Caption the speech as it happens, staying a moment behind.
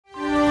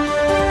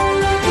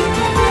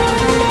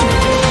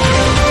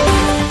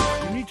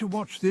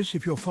watch this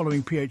if you're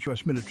following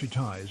PHUS military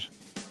ties.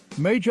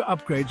 Major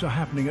upgrades are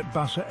happening at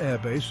Basa Air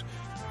Base.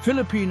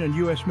 Philippine and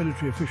US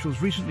military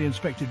officials recently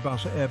inspected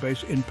Basa Air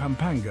Base in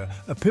Pampanga,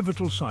 a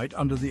pivotal site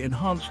under the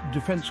Enhanced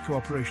Defense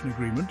Cooperation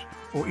Agreement,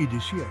 or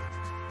EDCA.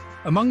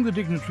 Among the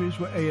dignitaries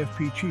were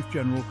AFP Chief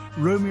General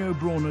Romeo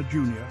Brawner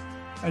Jr.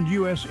 and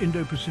US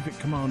Indo-Pacific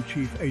Command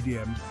Chief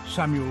ADM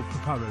Samuel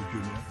Paparo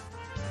Jr.,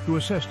 who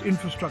assessed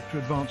infrastructure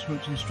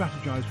advancements and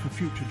strategized for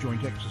future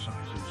joint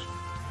exercises.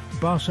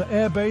 Basa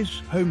Air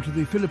Base, home to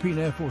the Philippine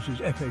Air Force's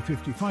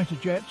FA-50 fighter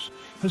jets,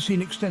 has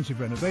seen extensive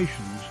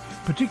renovations,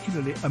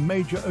 particularly a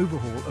major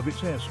overhaul of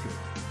its airstrip.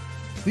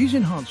 These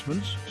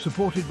enhancements,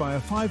 supported by a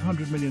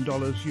 $500 million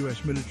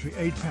US military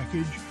aid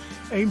package,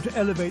 aim to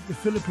elevate the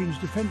Philippines'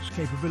 defense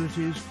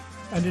capabilities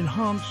and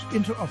enhance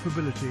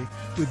interoperability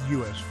with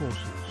US forces.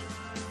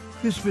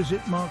 This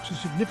visit marks a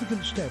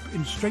significant step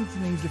in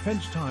strengthening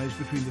defense ties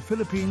between the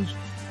Philippines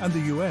and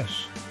the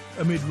US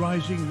amid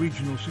rising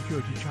regional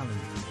security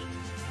challenges.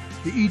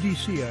 The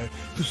EDCA,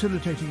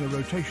 facilitating a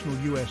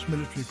rotational US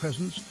military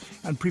presence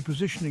and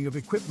prepositioning of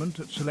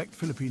equipment at select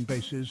Philippine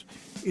bases,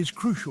 is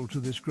crucial to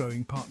this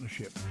growing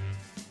partnership.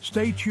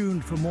 Stay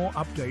tuned for more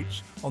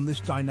updates on this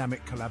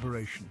dynamic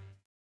collaboration.